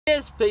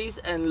peace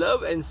and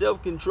love and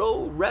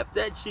self-control. Wrap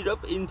that shit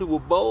up into a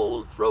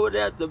bowl. Throw it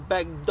out the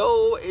back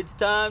door. It's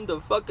time to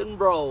fucking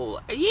brawl.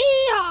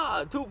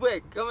 Yeah!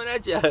 Tupac coming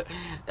at ya.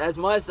 That's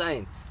my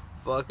saying.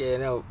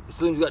 Fucking hell.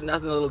 Slim's got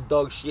nothing, a little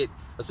dog shit.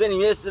 I seen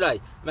him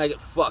yesterday. Make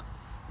it fuck.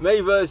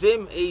 Me versus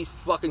him, he's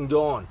fucking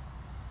gone.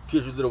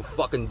 Putrid little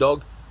fucking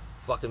dog.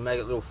 Fucking make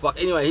it little fuck.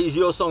 Anyway, here's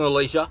your song,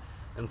 Alicia.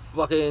 And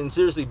fucking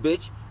seriously,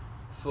 bitch.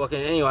 Fucking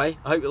anyway,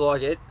 I hope you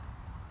like it.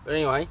 But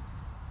anyway,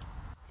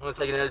 I'm gonna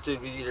take an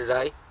attitude with you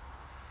today.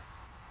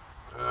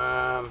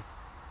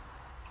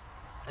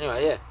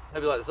 Anyway, yeah,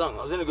 hope you like the song.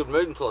 I was in a good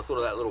mood until I thought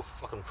of that little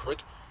fucking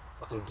prick.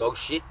 Fucking dog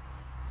shit.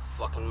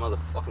 Fucking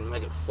motherfucking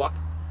make it fuck.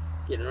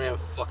 Getting around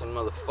fucking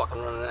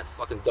motherfucking running that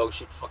fucking dog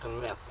shit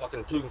fucking mouth.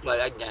 Fucking two can play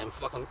that game.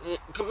 Fucking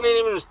come in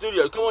him in the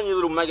studio. Come on, you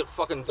little make it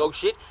fucking dog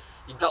shit.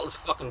 You gutless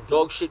fucking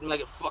dog shit,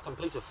 make it fucking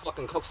piece of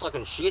fucking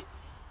cocksucking shit.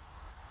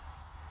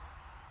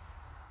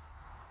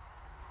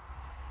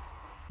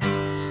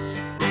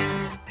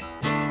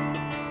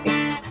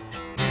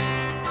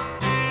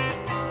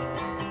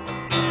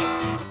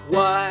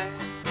 Why,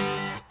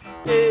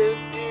 if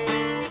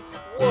you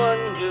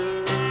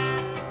wonder,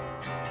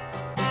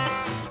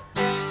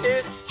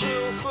 it's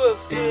to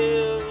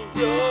fulfill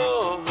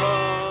your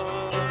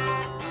heart.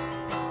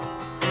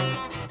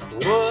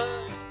 What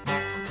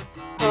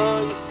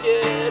are you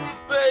scared,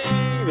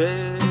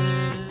 baby?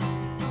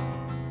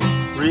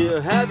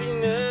 Real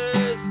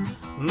happiness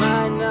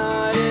might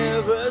not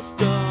ever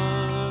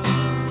start.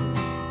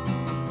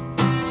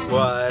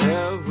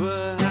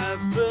 Whatever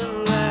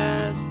happened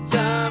last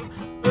time,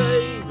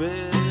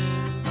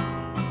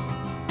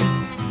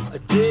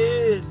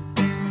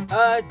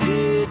 I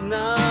did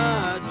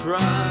not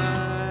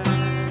try.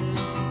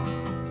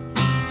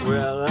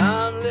 Well,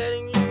 I'm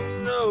letting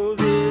you know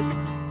this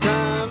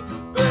time,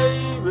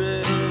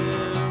 baby.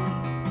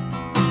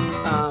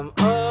 I'm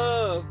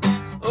up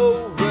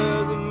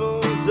over the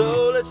moon,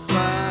 so let's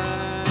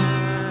fly.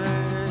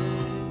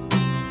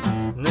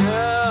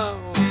 Now,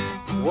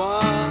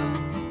 what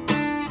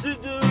to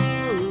do?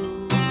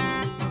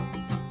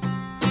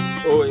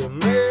 Oh, you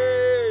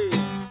made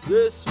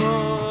this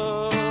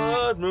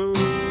smart move.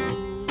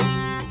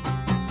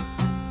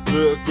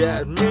 Look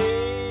at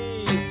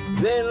me,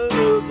 then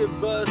look at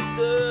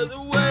Buster the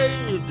way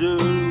you do.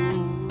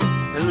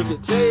 And look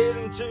at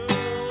Tatum too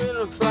in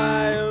a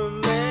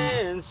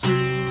fireman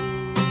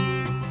suit.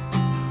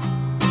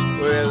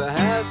 Whatever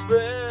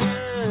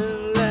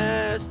happened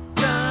last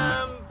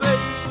time,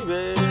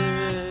 baby,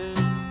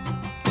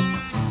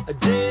 I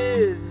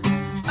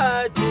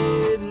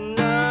did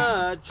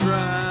not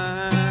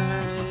try.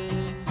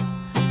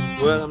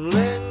 Well, I'm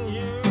letting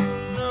you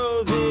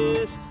know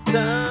this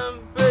time,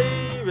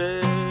 baby,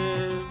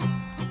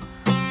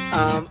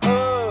 I'm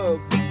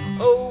up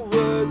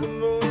over the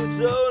moon,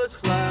 so let's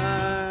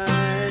fly.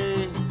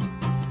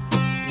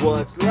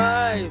 What's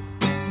life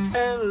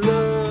and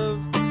love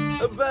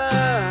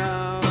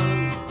about?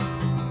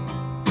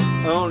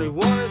 I only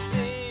wanna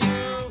see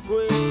you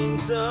queen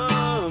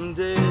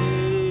someday.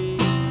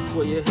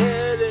 Where you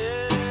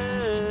heading,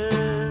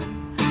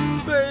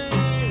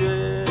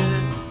 baby?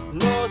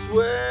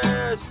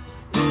 Northwest,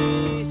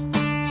 east,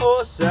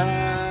 or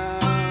south?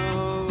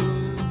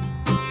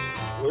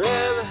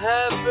 Whatever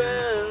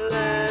happened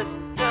last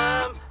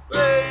time,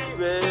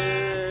 baby,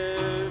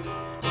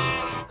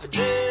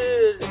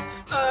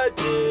 I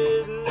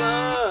did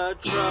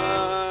not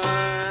try.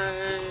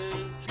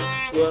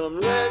 Well, I'm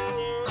letting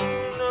you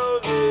know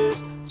this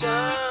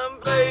time,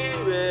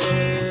 baby,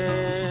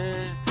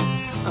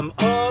 I'm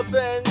up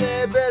and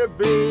there better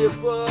be a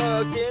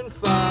fucking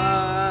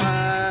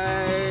fight.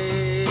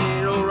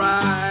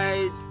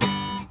 Alright,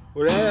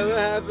 whatever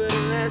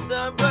happened last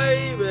time,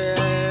 baby,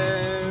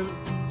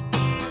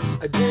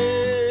 I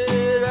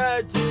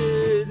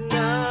did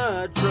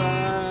not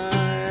try.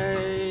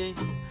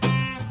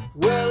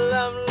 Well,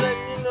 I'm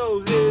letting you know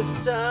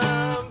this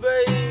time,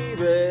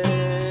 baby,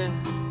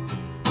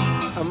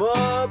 I'm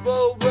up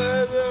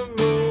over the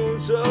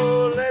moon, so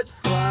let's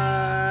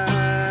fly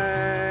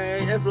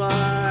and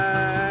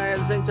fly at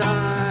the same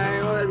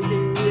time. Oh, that'd be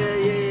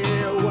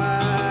yeah,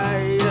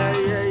 why,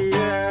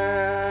 yeah.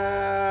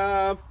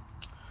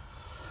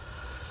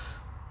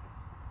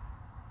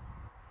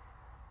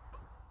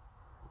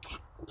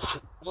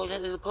 What was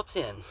that little pop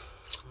sound?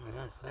 Oh,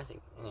 that's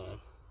classic.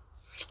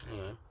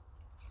 Anyway.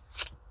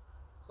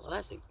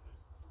 Classic.